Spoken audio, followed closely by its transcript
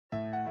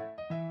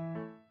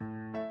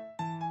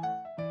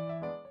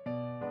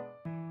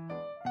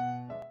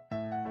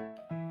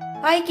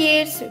Hi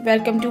kids,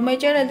 welcome to my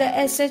channel the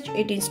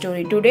SH18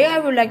 story. Today I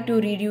would like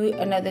to read you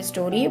another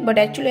story, but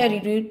actually I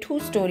read you two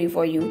stories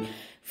for you.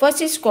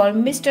 First is called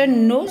Mr.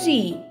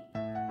 Nosey.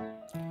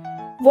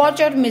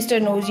 Watch out,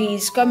 Mr. Nosey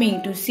is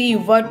coming to see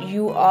what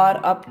you are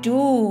up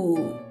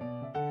to.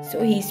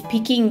 So he's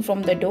peeking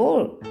from the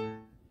door.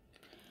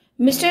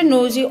 Mr.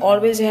 Nosey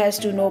always has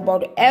to know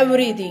about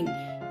everything.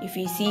 If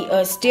he sees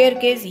a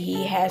staircase,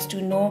 he has to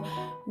know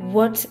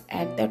what's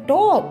at the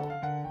top.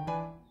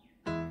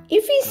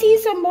 If he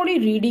sees somebody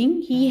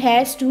reading, he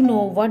has to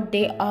know what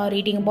they are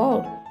reading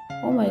about.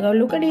 Oh my god,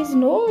 look at his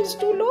nose,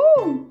 too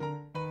long.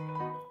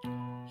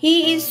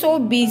 He is so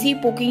busy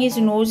poking his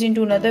nose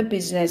into another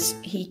business,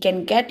 he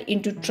can get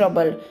into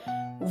trouble.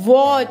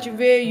 Watch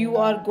where you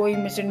are going,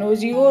 Mr.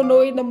 Nosey. Oh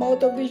no, in the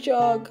mouth of the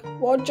shark.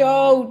 Watch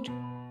out.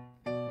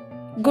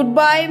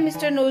 Goodbye,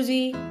 Mr.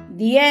 Nosey.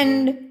 The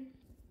end.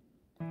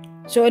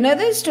 So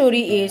another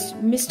story is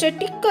Mr.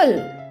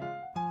 Tickle.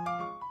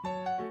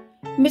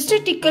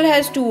 Mr. Tickle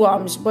has two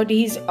arms, but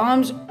his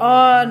arms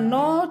are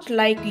not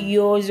like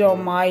yours or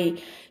mine.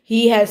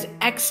 He has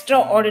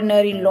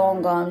extraordinary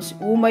long arms.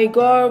 Oh my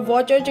god,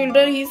 watch out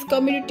children, he's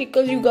coming to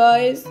tickle you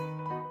guys.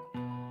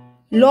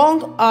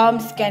 Long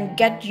arms can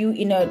get you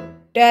in a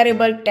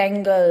terrible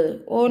tangle.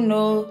 Oh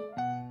no.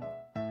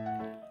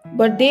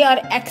 But they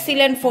are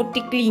excellent for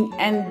tickling,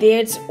 and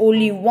there's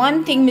only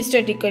one thing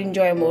Mr. Tickle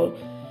enjoys more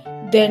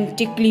than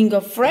tickling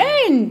a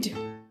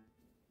friend.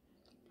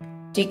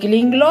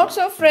 Tickling lots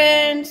of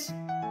friends.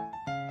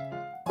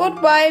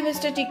 Goodbye,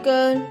 Mr.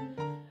 Tickle.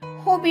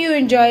 Hope you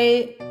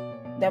enjoy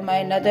my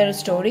another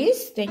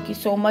stories. Thank you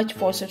so much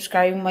for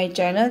subscribing my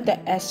channel, the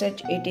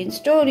SH18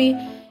 story.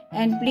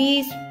 And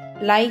please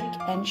like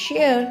and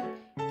share.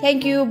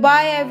 Thank you.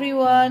 Bye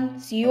everyone.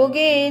 See you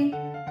again.